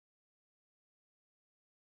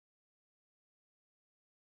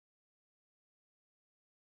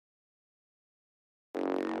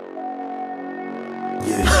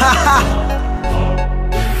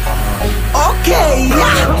Ok,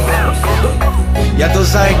 ya tú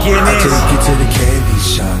sabes quién I es. take you to the candy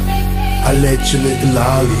shop. I let you lick the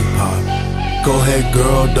lollipop. Go ahead,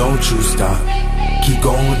 girl, don't you stop. Keep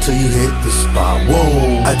going till you hit the spot.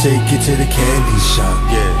 Whoa, I take you to the candy shop.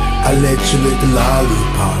 Yeah, I let you lick the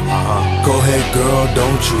lollipop. Go ahead, girl,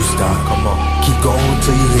 don't you stop. Come on, keep going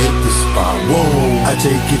till you hit the spot. Whoa, I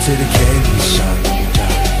take you to the candy shop.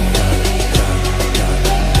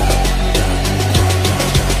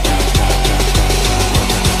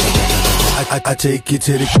 I take you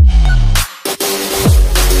to the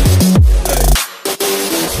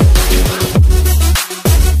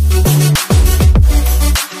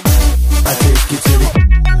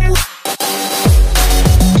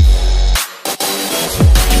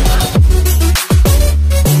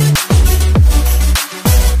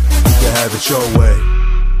have it your way.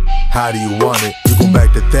 How do you want it? You gon'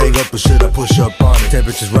 back the thing up or should I push up on it?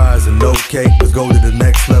 Temperatures rising, okay, let's go to the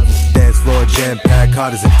next level. Dance floor jam-packed,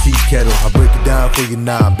 hot as a tea kettle. I break it down for you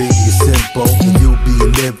now, baby, it's simple. If you be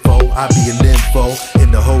an info, I be an info.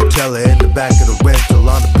 In the hotel or in the back of the rental,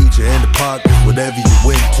 on the beach or in the park, whatever you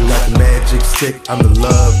went to. Got the magic stick, I'm the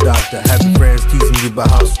love doctor. Having friends teasing you about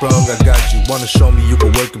how strong I got you. Wanna show me you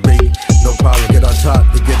can work it, baby? No problem, get on top,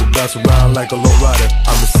 to get it bounce around like a low rider.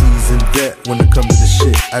 I'm a seasoned vet when it comes to the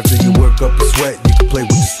shit. After you work up a sweat, you can play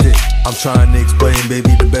with the stick. I'm trying to explain,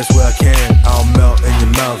 baby, the best way I can. I'll melt in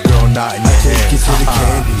your mouth, girl, not in your hand. I take you to the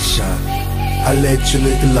candy shop. I let you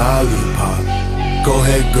lick the lollipop. Go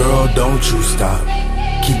ahead, girl, don't you stop.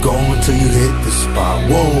 Keep going till you hit the spot.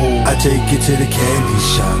 Whoa, I take you to the candy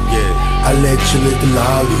shop. Yeah, I let you lick the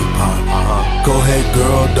lollipop. Go ahead,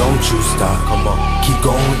 girl, don't you stop. Come on, keep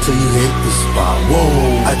going till you hit the spot.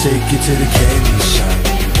 Whoa, I take you to the candy shop.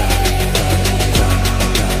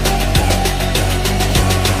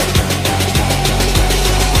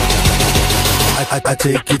 I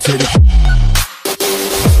take you to the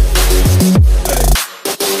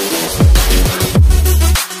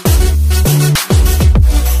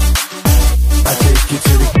I take you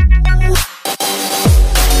to the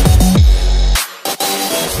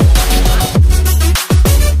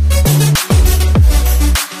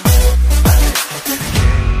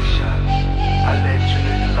I let you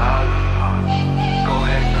lick the lollipop. Go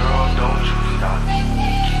ahead, girl, don't you stop.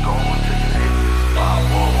 Keep going till you hit the spot.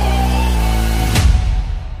 Whoa.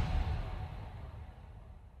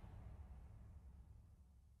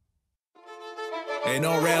 Ain't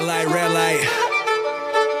no red light, red light.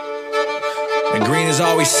 And green is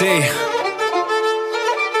all we see.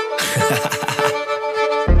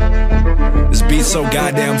 This beat's so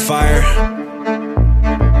goddamn fire.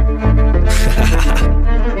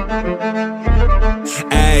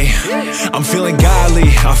 Ay, I'm feeling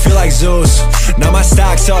godly, I feel like Zeus. Now my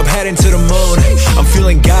stock's up, heading to the moon. I'm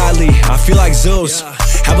feeling godly, I feel like Zeus.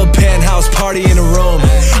 Have a penthouse party in a room.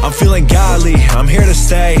 I'm feeling godly, I'm here to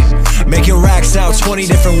stay. Making racks out 20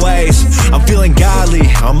 different ways. I'm feeling godly,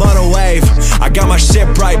 I'm on a wave. I got my shit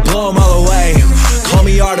bright, blow 'em all away. Call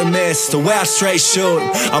me Artemis, the way I straight shoot.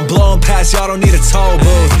 I'm blowing past, y'all don't need a toll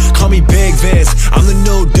booth. Call me Big Vince, I'm the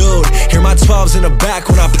new dude. Hear my 12s in the back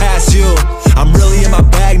when I pass you. I'm really in my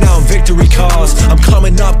bag now, I'm victory calls. I'm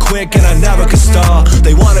coming up quick and I never could stall.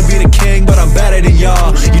 They wanna be the king, but I'm better than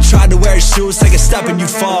y'all. You tried to wear shoes, take a step and you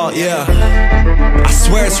fall, yeah. I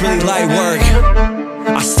swear it's really light work.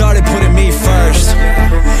 I started putting me first.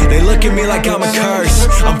 They look at me like I'm a curse.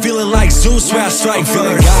 I'm feeling like Zeus where I strike first. I'm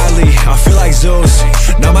feeling godly, I feel like Zeus.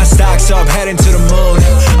 Now my stock's up, heading to the moon.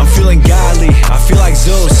 I'm feeling godly, I feel like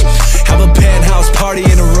Zeus. Have a penthouse party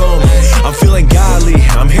in a room. I'm feeling godly,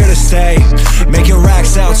 I'm here to stay. Making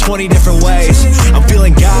racks out 20 different ways. I'm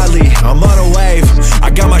feeling godly, I'm on a wave. I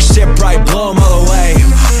got my shit bright, blow 'em all away.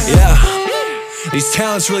 Yeah, these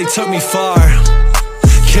talents really took me far.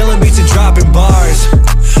 Killing beats and dropping bars.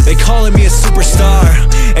 They calling me a superstar.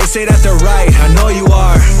 They say that they're right, I know you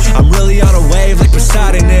are. I'm really on a wave like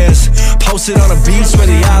Poseidon is. Posted on a beach where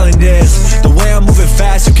the island is. The way I'm moving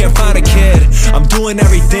fast, you can't find a kid. I'm doing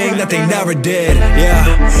everything that they never did. Yeah,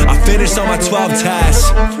 I finished all my 12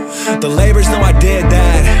 tasks. The labors know I did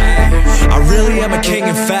that. I really am a king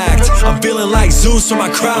in fact. I'm feeling like Zeus with my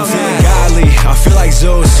crown. I'm feeling godly, I feel like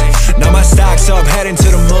Zeus. Now my stock's up, heading to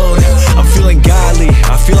the moon. I'm feeling godly,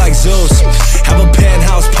 I feel like Zeus. Have a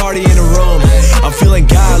penthouse party in a room. I'm feeling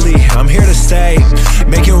godly, I'm here to stay.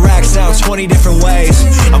 Making racks out 20 different ways.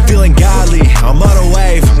 I'm feeling godly, I'm on a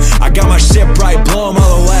wave. I got my shit bright, blow 'em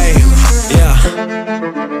all away. Yeah,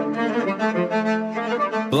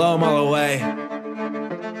 blow 'em all away.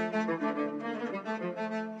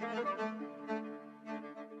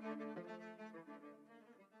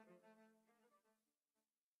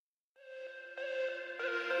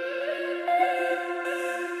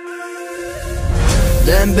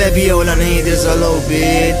 Then baby all I need is a little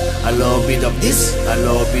bit of this, a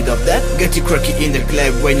little bit of that. Get you cracky in the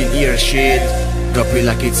club when you hear shit. Drop it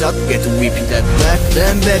like it's hot, get to whipping that back.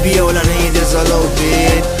 Then baby all I need is a little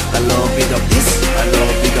bit of this, a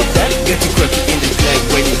little bit of that. Get you cracky in the club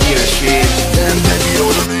when you hear shit. Then baby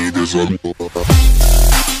all I need is a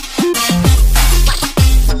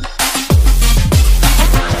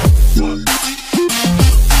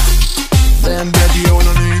Then baby all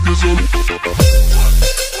I need is a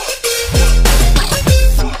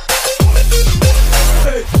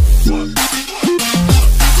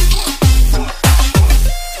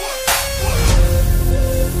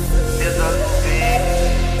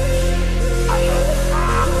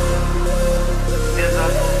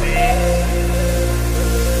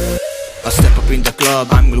in the club,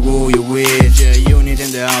 I'm gonna woo you with your unit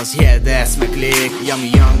in the house, yeah, that's my clique. Yeah, I'm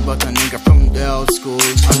young, but a nigga from the old school.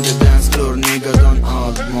 On the dance floor, nigga, don't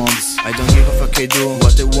hold mobs. I don't give a fuck, I do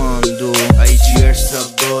what I want to do. I eat yours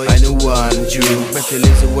up, boy, I don't want you. Better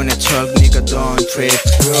listen when I talk, nigga, don't trip.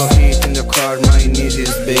 Real heat in the car, my need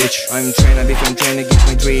is bitch. I'm trying to get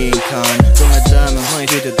my drink on. So my diamond, my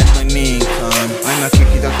dude, that's my main con. I'ma kick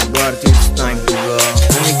it out the bar, it's time to go.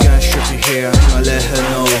 And I got shit to hear, I'ma let her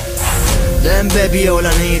know. Then baby all I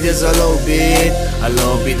need is a little bit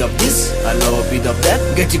of this, a little bit of that.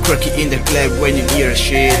 Get you cracky in the club when you hear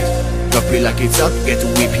shit. Drop it like it's hot, get to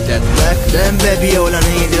whipping that back. Then baby all I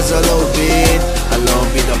need is a little bit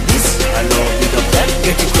of this, a little bit of that.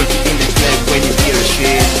 Get you cracky in the club when you hear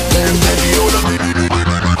shit. Then baby all I need is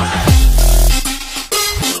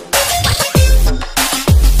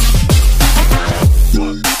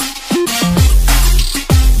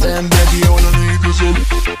Then baby all I need is a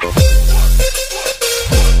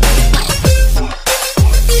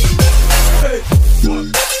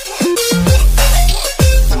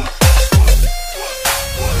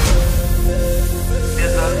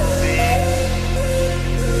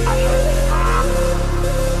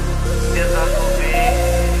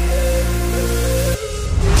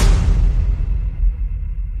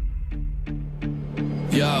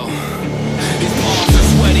Yo, his palms are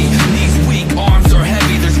sweaty, these weak arms are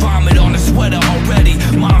heavy. There's vomit on his sweater already.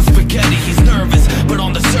 Mom's spaghetti, he's nervous, but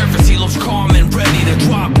on the surface he looks calm and ready to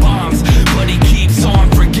drop bombs. But he keeps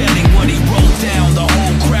on forgetting what he wrote down. The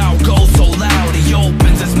whole crowd goes so loud, he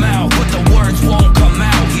opens his mouth, but the words won't come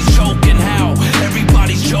out. He's choking how?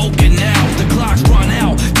 Everybody's choking now. The clock's run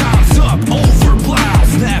out, time's up, over, blow.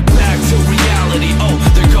 Snap back to reality, oh,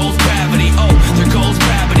 there goes gravity, oh, there goes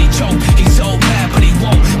gravity, choke. He's so mad, but he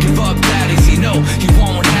won't give up daddies, he know he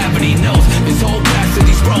won't have it, he knows his whole back to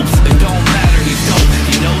these ropes. It don't matter, he's dope,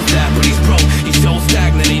 he knows that, but he's broke. He's so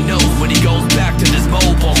stagnant, he knows when he goes back to this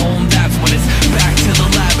mobile home, that's when it's back to the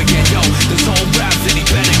lab again. Yo, this whole rhapsody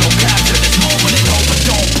better go capture this moment and hope it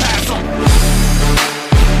don't pass him.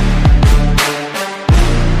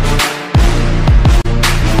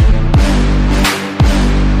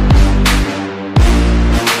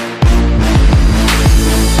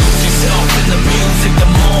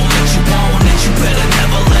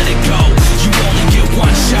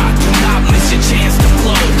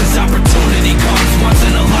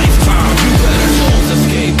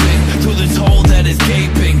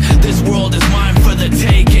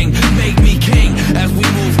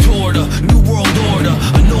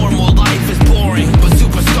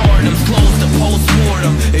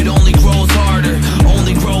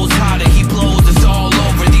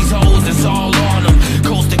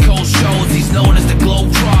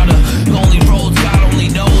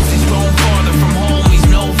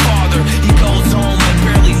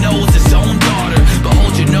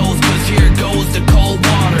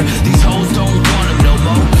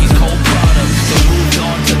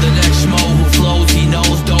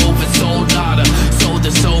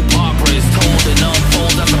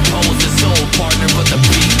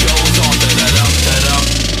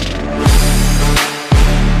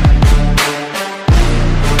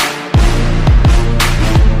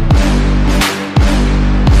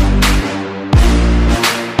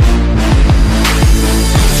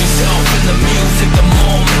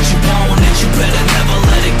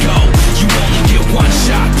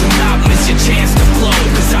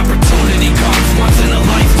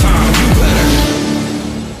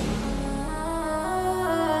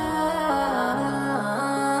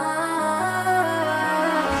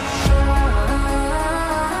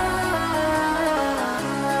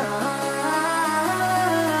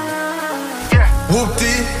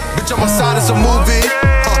 Whoop-dee, bitch, on my side, it's a movie.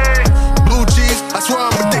 Blue cheese, I swear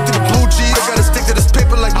I'm addicted to blue cheese. I gotta stick to this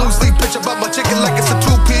paper like blue sleep. Bitch, I bought my chicken like it's a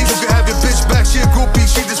two-piece. You can have your bitch back, she a groupie.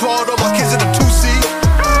 She just swallowed all my kids in a 2C.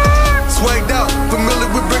 Swagged out,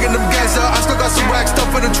 familiar with bringing them gas out. I still got some racks.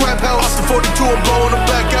 42, I'm blowing them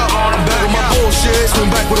back out. I'm back on my bullshit, swing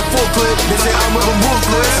back with a full clip. They say I'm living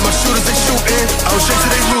ruthless, and my shooters they shooting. I don't shake till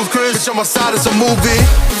they lose, Chris. Bitch, on my side, it's a movie.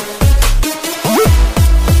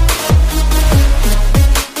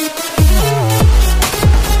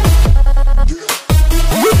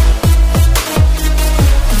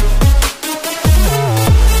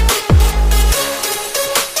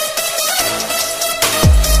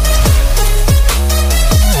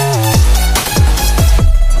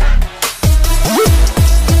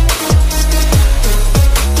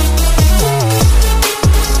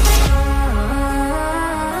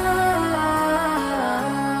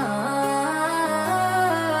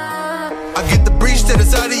 I get the breach, then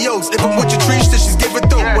it's adios. If I'm with your trees, then she's giving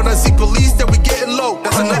through. When I see police, then we getting low.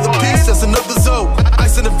 That's another piece, that's another zone.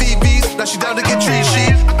 Ice in the VVs, now she down to get tree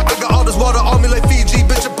sheet. I got all this water on me like Fiji.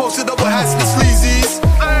 Bitch, I posted up with hats and the sleazies.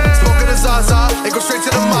 Smoking a Zaza, it goes straight to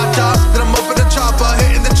the mata. Then I'm up in the chopper,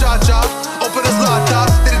 hitting the cha-cha. Open his lata,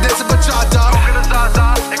 then he dancing bachata. Smoking a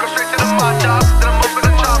Zaza, it goes straight to the mata. Then I'm up in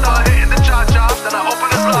the chopper, hitting the cha-cha. Then I open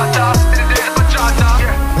his lata, then he dancing bachata.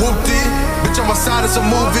 Whoop-dee, bitch, on my side, it's a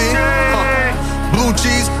movie. Blue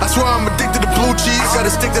cheese, I swear I'm addicted to blue cheese.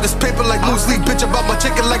 Gotta stick to this paper like loose leaf. Bitch, about my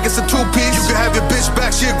chicken like it's a two-piece. You can have your bitch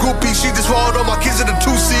back, she a groupie. She just swallowed all my kids in a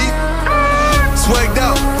two-seat. Swagged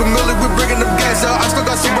out, familiar with bringing them gas out. I still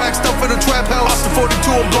got some rack stuff in the trap house. Off the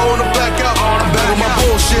 42, I'm blowing them back out. I'm back on my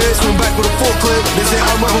bullshit, swing back with a full clip. They say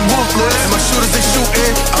I'm living ruthless, and my shooters they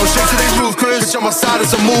shooting. I don't shake till they lose, Chris. Bitch, on my side,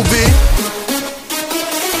 it's a movie.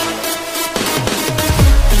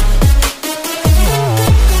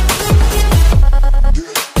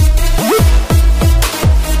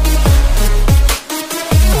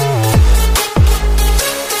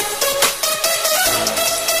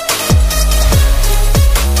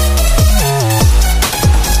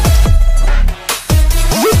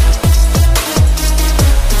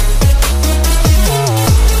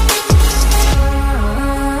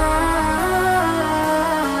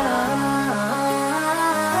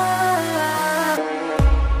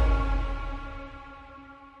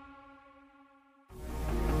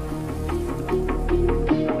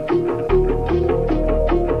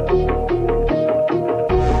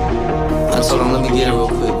 Hold on, let me get it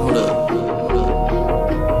real quick. Hold up.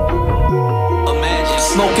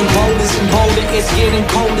 Smoking boulders and boulder, it's getting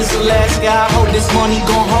cold as Alaska. I hope this money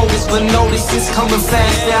gon' hold us, but notice it's coming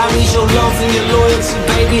faster. I need your love and your loyalty,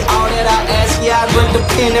 baby, all that I ask. Yeah, I grip the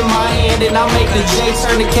pen in my hand and I make the J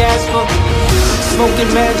turn to Casper.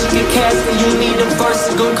 Smoking magic and casting, you need a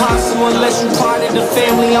verse to go constant. Unless you part of the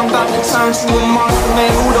family, I'm about to turn to a monster.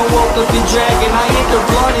 Man, who done woke up and dragging? I hit the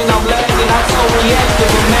blunt and I'm lagging, I so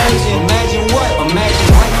reactive. Imagine what? Imagine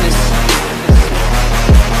greatness.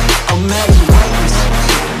 Imagine greatness.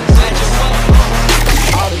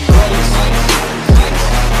 All the greatest.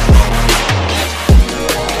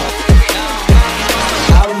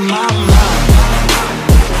 Out of my mind.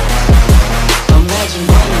 Imagine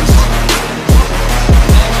greatness.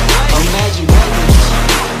 Imagine greatness.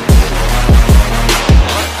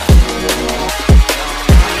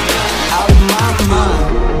 Out of my mind.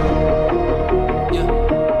 Yeah,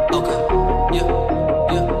 okay, yeah,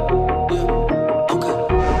 okay,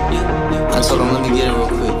 yeah. I told him, let me get it real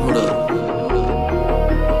quick, hold up.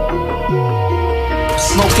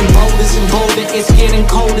 Smoking boulders and boulder, it's getting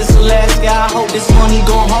cold as Alaska. I hope this money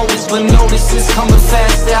gon' hold us, but notice it's coming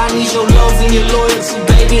faster. I need your love and your loyalty,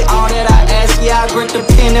 baby, all that I ask. Yeah, I grip the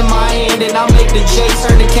pen in my hand and I make the J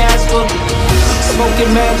turn to Casper.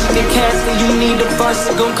 Smoking magic and casting, you need a verse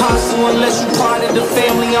to go constant. Unless you part of the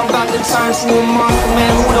family, I'm about to turn to a monster.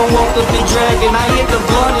 Man, who done woke up and dragging? I hit the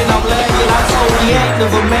blunt and I'm lagging, I so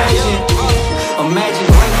reactive. Imagine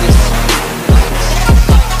greatness.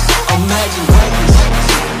 Imagine greatness.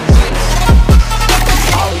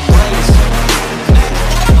 All the greatest.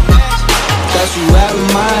 Got you out of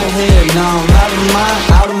my head, now I'm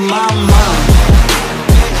out of my mind.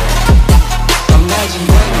 Imagine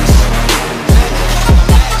greatness.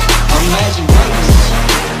 Imagine greatness.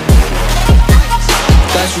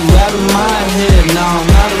 Got you out of my head, now I'm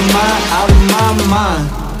out of my mind.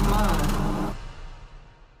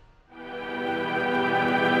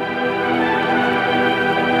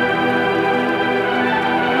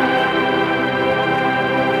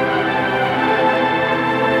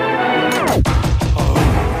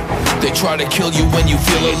 They try to kill you when you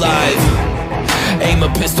feel alive. Aim a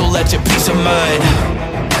pistol at your peace of mind.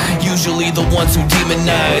 Usually the ones who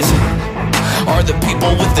demonize are the people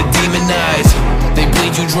with the demon eyes. They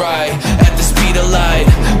bleed you dry at the speed of light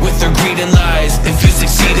with their greed and lies. If you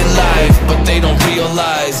succeed in life, but they don't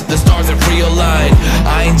realize the stars have realigned.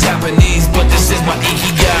 I ain't Japanese, but this is my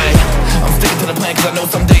ikigai. I'm sticking to the plan cause I know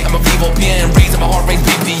someday I'm a vivo bien.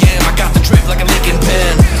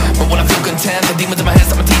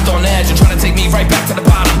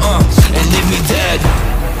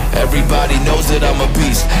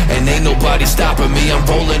 nobody stopping me, I'm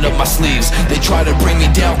rolling up my sleeves. They try to bring me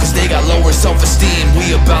down cause they got lower self-esteem.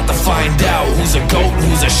 We about to find out who's a goat,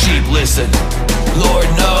 who's a sheep. Listen, Lord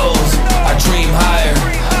knows I dream higher.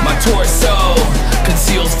 My torso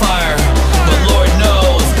conceals fire, but Lord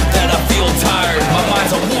knows that I feel tired. My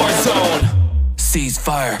mind's a war zone.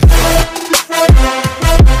 Ceasefire.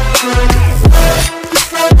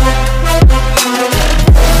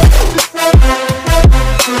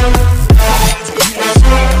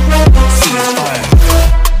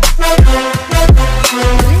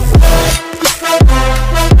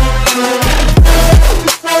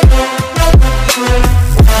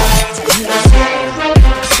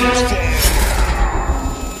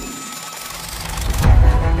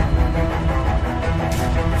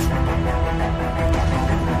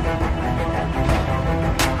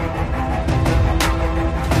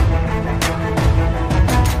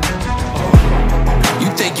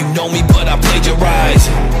 You know me, but I plagiarize.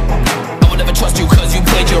 I would never trust you cause you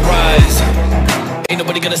plagiarize. Ain't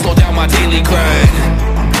nobody gonna slow down my daily grind.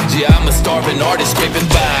 Yeah, I'm a starving artist scraping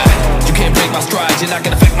by. You can't break my stride, you're not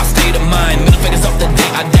gonna affect my state of mind. Middle fingers up the day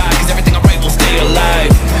I die, cause everything I write will stay alive.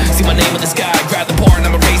 See my name in the sky, grab the bar and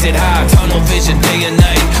I'ma raise it high. Tunnel vision day and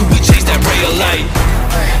night, we chase that ray of light.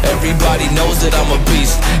 Everybody knows that I'm a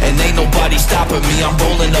beast, and ain't nobody stopping me, I'm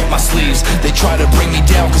rolling up my sleeves. They try to bring me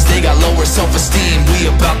down cause they got lower self-esteem. We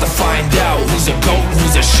about to find out who's a goat,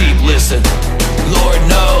 who's a sheep. Listen, Lord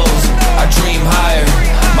knows I dream higher.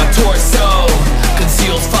 My torso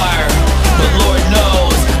conceals fire, but Lord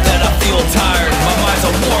knows that I feel tired. My mind's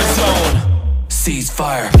a war zone.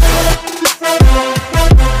 Ceasefire.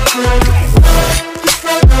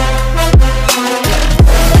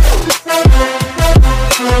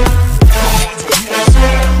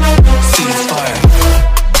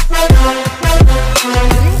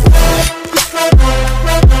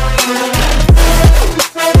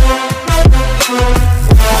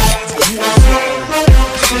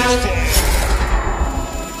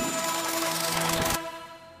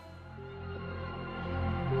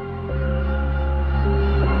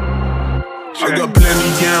 I got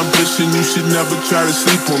plenty ambition, you should never try to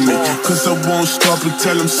sleep on me, cause I won't stop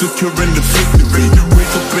until I'm secure in the victory.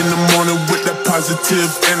 Wake up in the morning with that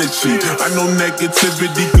positive energy. I know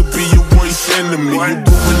negativity could be your worst enemy. You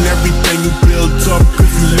ruin everything you built up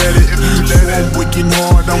if you let it. So I'm working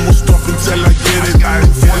hard, I won't stop until I get it. I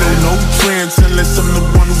don't follow no trends unless I'm the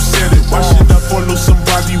one who said it. Why should I follow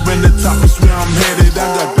somebody when the top is where I'm headed? I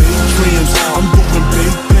got big dreams, I'm doing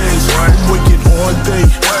big things. I'm working all day,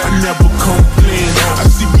 I never complain. I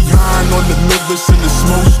see behind all the mirrors and the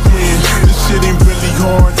smoke screen. This shit ain't really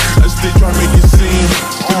hard, as they try to make it seem.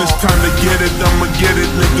 When it's time to get it, I'ma get it,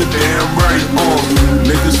 nigga, damn right.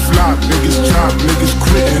 Niggas flop, niggas drop, niggas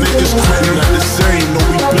quitting not the same. No,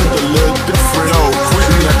 we built a little different. Yo,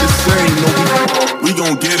 quitting not the same. No, we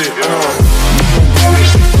gon' get it. We gon'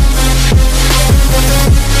 get it.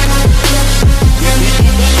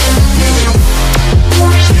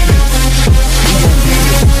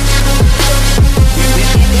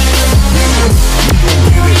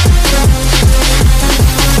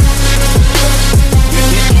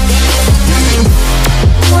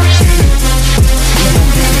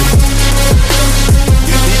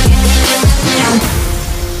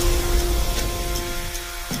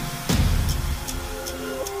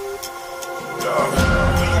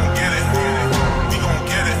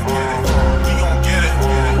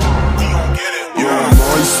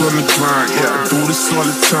 On the grind, yeah, I do this all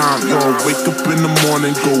the time. Yo, wake up in the morning,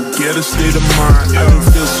 go get a state of mind. I done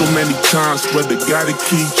feel so many times, but I gotta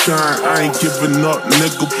keep trying. I ain't giving up,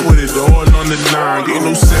 nigga, put it all on the line. Ain't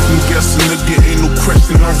no second guessing, nigga, ain't no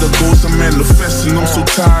question. I got goals, I'm manifesting. I'm so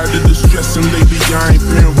tired of the stressing, lately I ain't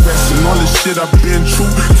been resting. All the shit I've been through,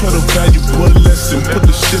 taught a valuable lesson. Put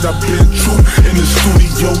the shit I've been through in the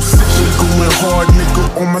studio session. Going hard,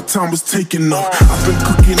 nigga, all my time was taking up. I've been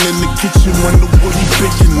cooking in the kitchen, wonder what he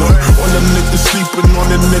baking. All them niggas sleeping on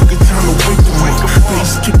the nigga, time to wake them up.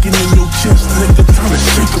 Bass kicking in your chest, nigga, time to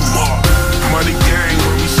shake them up. Money gang,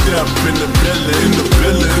 when we step in the building,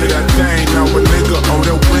 hit that thing, now a nigga, oh,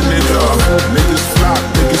 they're winning, niggas flop,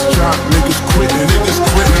 niggas drop, niggas quitting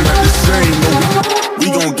not the same, no, we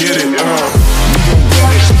gon' get it, we gon'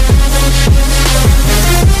 get it.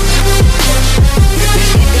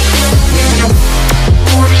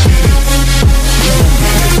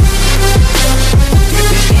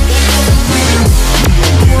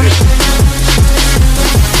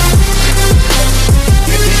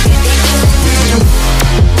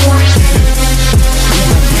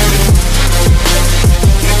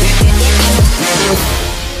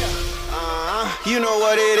 You know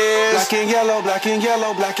what it is. Black and yellow, black and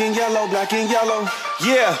yellow, black and yellow, black and yellow.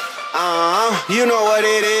 Yeah. You know what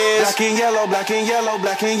it is. Black and yellow, black and yellow,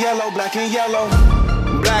 black and yellow, black and yellow.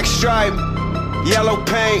 Black stripe, yellow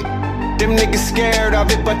paint. Them niggas scared of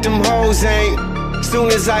it, but them hoes ain't. Soon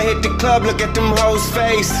as I hit the club, look at them hoes'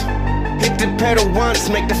 face. Hit the pedal once,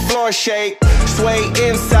 make the floor shake. Sway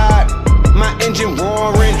inside, my engine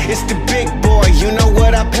roaring. It's the big boy, you know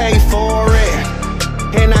what I pay for it.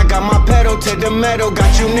 And I got my pedal to the metal.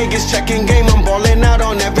 Got you niggas checking game, I'm ballin' out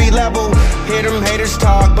on every level. Hear them haters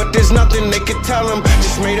talk, but there's nothing they could tell them.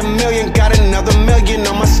 Just made $1 million, got another $1 million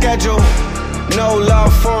on my schedule. No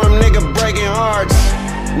love for him, nigga breaking hearts.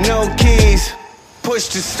 No keys, push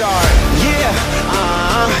to start. Yeah,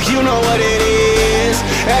 you know what it is.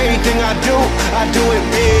 Everything I do it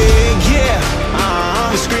big. Yeah,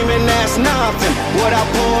 screaming that's nothing. What I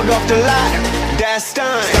pulled off the lot, that's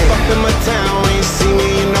done. Step up in my town, ain't see me,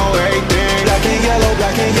 you know everything. Black and yellow,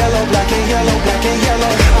 black and yellow, black and yellow, black and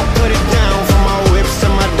yellow. I put it down from my whips to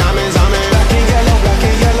my diamonds. I'm in black and yellow, black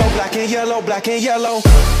and yellow, black and yellow, black and yellow.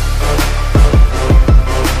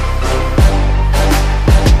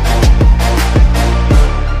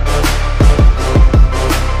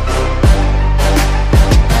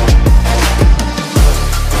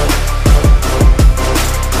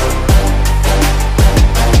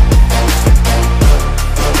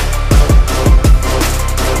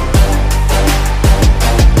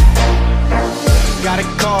 Got a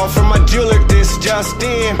call from my jeweler, this just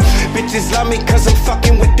in. Bitches love me cause I'm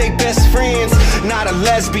fucking with they best friends. Not a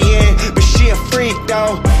lesbian, but she a freak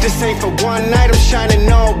though. This ain't for one night, I'm shining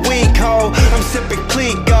all week, ho. I'm sipping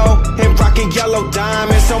Clico and rocking yellow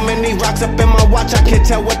diamonds. So many rocks up in my watch, I can't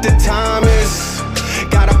tell what the time is.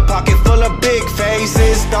 Got a pocket full of big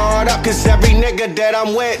faces. Throw it up cause every nigga that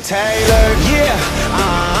I'm with tailored. Yeah,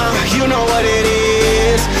 you know what it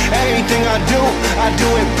is. Everything I do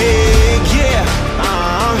it big. Yeah,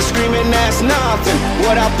 screaming that's nothing.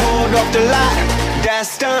 What I pulled off the lot,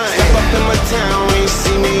 that's done. Step up in my town, ain't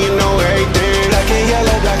see me, you know everything. Black and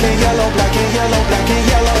yellow, black and yellow, black and yellow, black and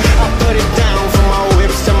yellow. I put it down from my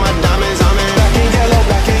whips to my diamonds. I'm in black and yellow,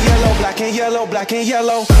 black and yellow, black and yellow, black and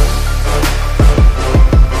yellow.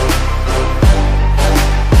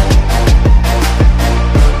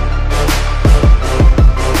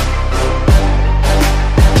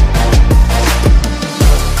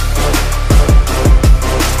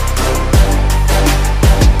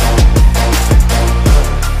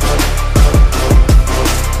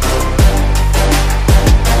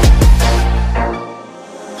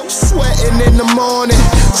 In the morning,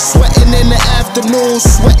 sweating in the afternoon,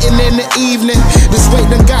 sweating in the evening. This weight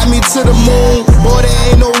done got me to the moon. Boy, there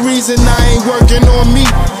ain't no reason I ain't working on me.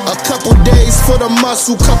 A couple days for the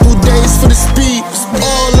muscle, couple days for the speed.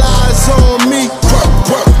 All eyes on me. Work,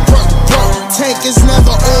 work, work, work. Tank is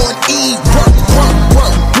never on E. Work, work,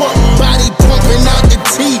 work, work. Body pumping out the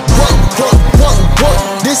teeth. Work, work, work, work.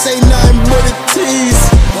 This ain't nothing but a tease.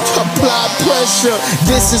 Apply pressure,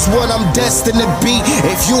 this is what I'm destined to be.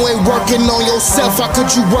 If you ain't working on yourself, how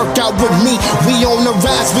could you work out with me? We on the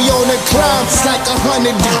rise, we on the climb, it's like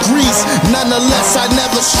 100 degrees. Nonetheless, I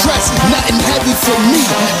never stress, nothing heavy for me.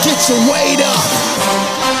 Get your weight up.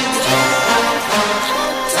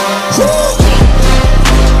 Woo!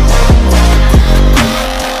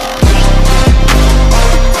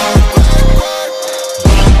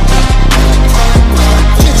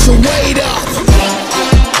 Weight up.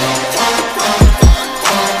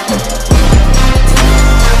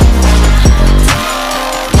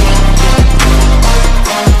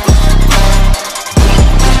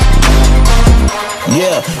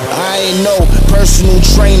 Yeah, I ain't no personal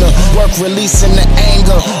trainer. Work releasing the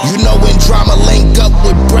anger. You know when drama link up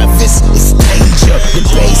with breakfast, it's danger. The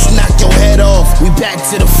bass knock your head off. We back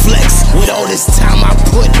to the flex. With all this time I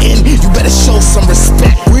put in, you better show some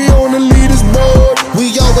respect. We on the leaders board. We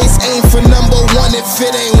always aim for #1. If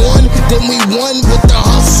it ain't one, then we won with the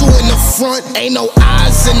hustle in the front. Ain't no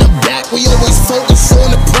eyes in the back. We always focus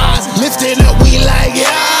on the prize. Lift it up, we like,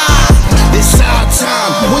 yeah, this our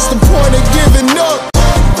time. What's the point of giving up?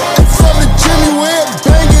 And from the Jimmy, we're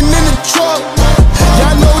banging in the truck.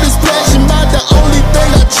 Y'all know this passion about the only thing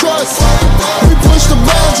I trust. We push the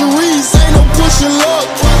boundaries, ain't no pushing luck.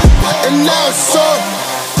 And now it's up.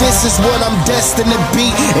 This is what I'm destined to be.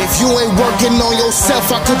 If you ain't working on yourself,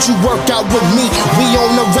 how could you work out with me? We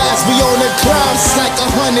on the rise, we on the climb, it's like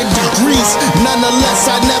 100 degrees. Nonetheless,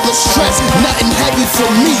 I never stress, nothing heavy for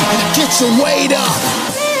me. Get your weight up.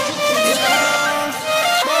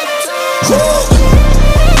 Woo!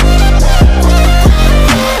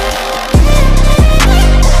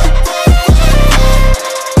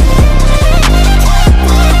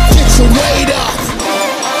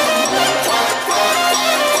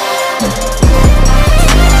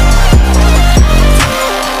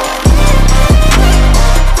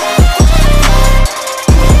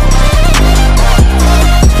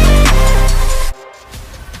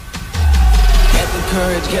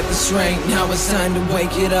 restraint. Now it's time to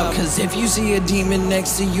wake it up, cause if you see a demon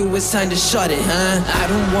next to you, it's time to shut it, huh? I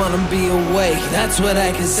don't wanna be awake, that's what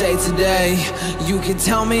I can say today. You can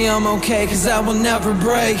tell me I'm okay, cause I will never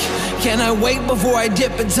break. Can I wait before I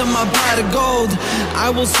dip into my pot of gold? I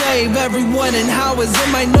will save everyone and how is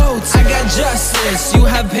in my notes. I got justice, you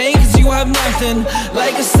have pain cause you have nothing.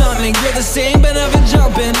 Like a stomach, you're the same but never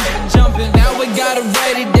jumping. Now we gotta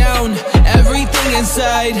write it down, everything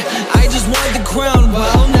inside. I just want the crown,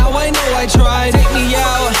 well now I know I tried. Take me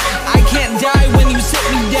out, I can't die when you sit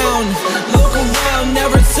me down. Look around,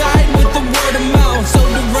 never side with the word of mouth. So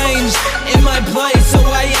deranged, in my place, so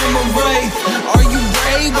I am a wraith. Are you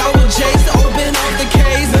brave? I will chase, open up the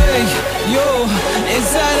case. Hey, yo,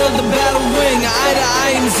 inside of the battle ring, eye to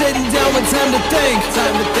eye, I'm sitting down with time to think.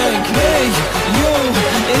 Hey, yo,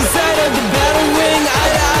 inside of the battle ring,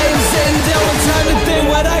 eye to eye, I'm sitting down with time to think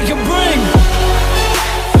what I can bring.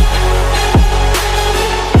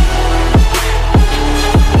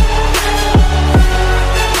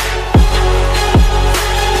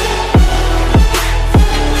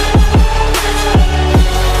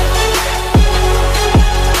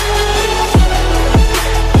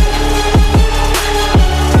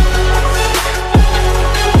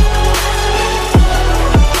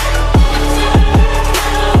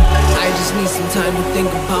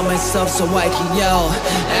 So I can yell.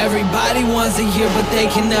 Everybody wants to hear but they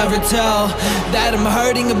can never tell that I'm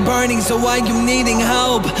hurting and burning, so I am needing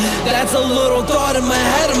help. That's a little thought in my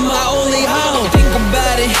head of my only help. Think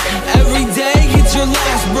about it every day, it's your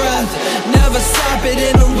last breath. Never stop it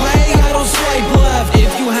in a way, I don't swipe left.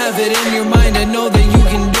 If you have it in your mind, I know that you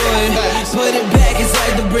can do it. Put it back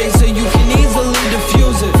inside the break so you can easily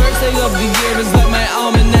diffuse it. First day of the year is like my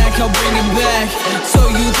almanac, I'll bring it back. So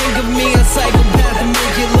you think of me a psychopath and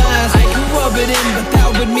make it last. I can rub it in, but that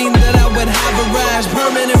would mean that I would have a rash.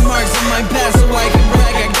 Permanent marks in my past, so I can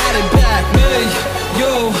brag I got it back. Hey,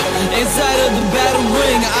 yo, inside of the battle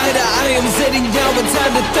ring, eye to eye, I'm sitting down with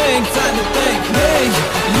time to think. Hey,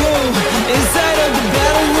 yo, inside of the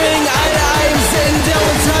battle ring, eye to eye, I'm sitting down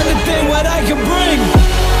with time to think what I can bring.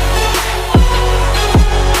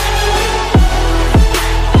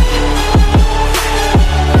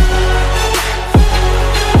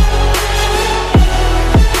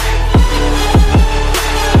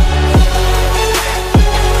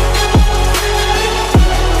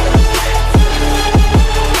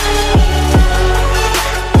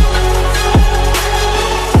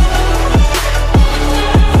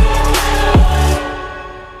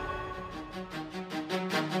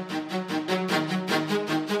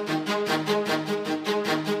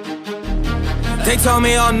 They told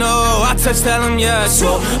me, oh no, I touch, tell them yes.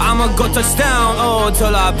 So I'ma go touchdown, oh,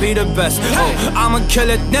 till I be the best. Oh, I'ma kill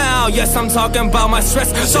it now, yes, I'm talking about my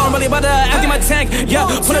stress. So I'm really about to empty my tank, yeah.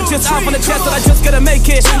 Put it just out from the chest, but I just gotta make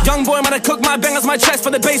it. Young boy, might cook my bangers, my chest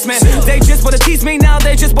for the basement. They just wanna tease me now,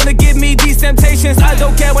 they just wanna give me these temptations. I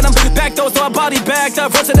don't care when I'm back though, so I body backed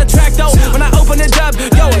up, rush to the track though. When I open it up,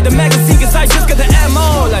 yo, the magazine inside just got the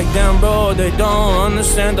ammo. Like damn bro, they don't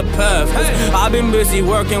understand the path. I've been busy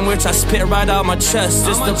working, which I spit right out my chest.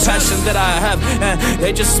 It's the passion that I have, and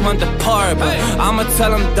they just want the part. But I'ma tell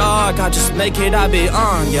them, dog, I just make it, I be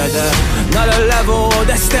on. Yeah, another level,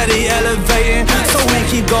 that's steady elevating. So we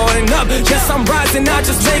keep going up. Yes, I'm rising, I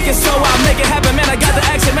just make it, so I make it happen. Man, I got the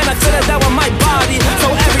action, man, I feel it down with my body. So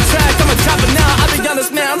every track, I'ma drop it now. I be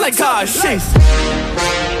honest, man, I'm like, God, shit.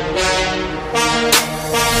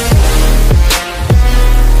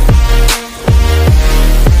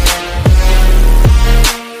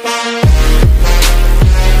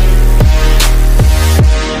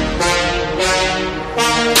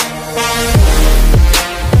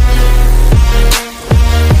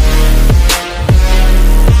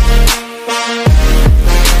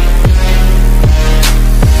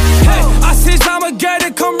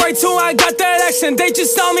 I got that action, they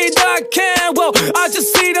just tell me that I can. Well, I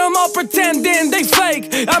just see them all pretending they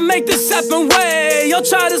fake. I make this happen way. Y'all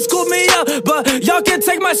try to scoop me up, but y'all can't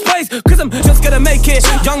take my space, cause I'm just gonna make it.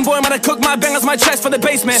 Young boy, might cook my bangers, my chest for the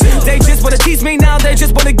basement. They just wanna tease me now, they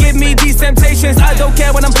just wanna give me these temptations. I don't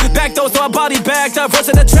care when I'm back though, so I body backed up, rush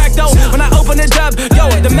to the track though. When I open it up,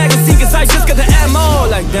 yo, the magazine inside just got the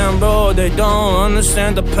ammo. Like damn bro, they don't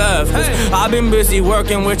understand the path. I've been busy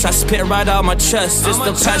working, which I spit right out my chest. It's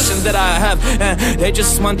the passion that I have, and they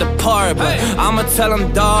just want the part. But I'ma tell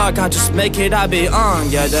them, dog, I just make it, I be on.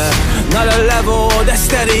 Yeah, another level, that's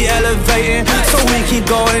steady elevating. So we keep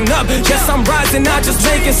going up. Yes, I'm rising, I just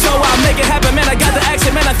make it, so I make it happen. Man, I got the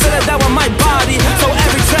action, man, I feel it down with my body. So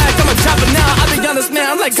every track, I'ma drop it now. I be honest, man,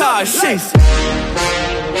 I'm like, God, shit.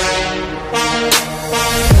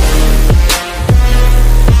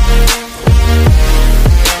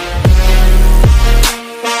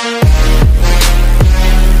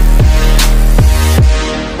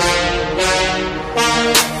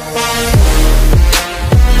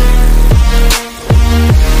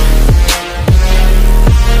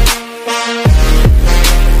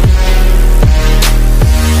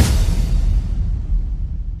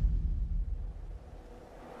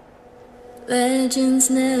 Legends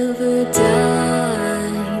never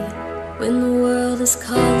die when the world is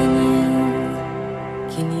calling you.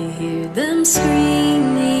 Can you hear them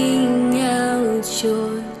screaming out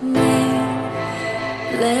your name?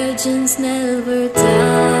 Legends never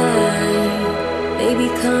die, they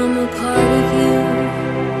become a part of you.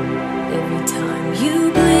 Every time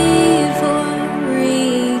you bleed for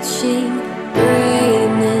reaching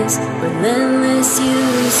greatness, relentless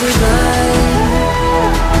you survive.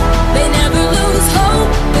 They never lose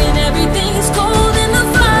hope when everything's cold and the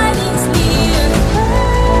fighting's near.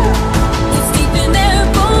 It's deep in their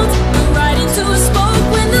bones, but right into a smoke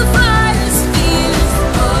when the fire's fierce.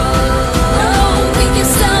 Don't pick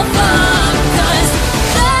yourself up, 'cause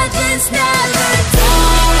legends never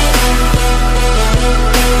die.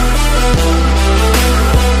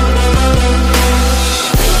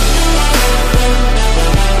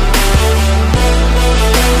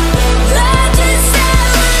 Legends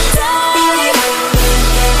never die.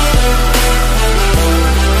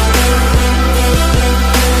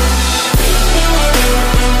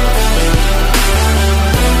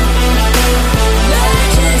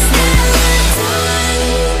 Legends never die.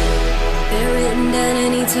 They're written down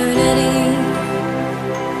in eternity,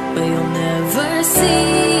 but you'll never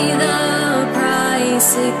see the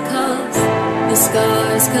price it costs. The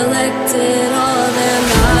scars collected all their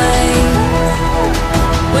lives.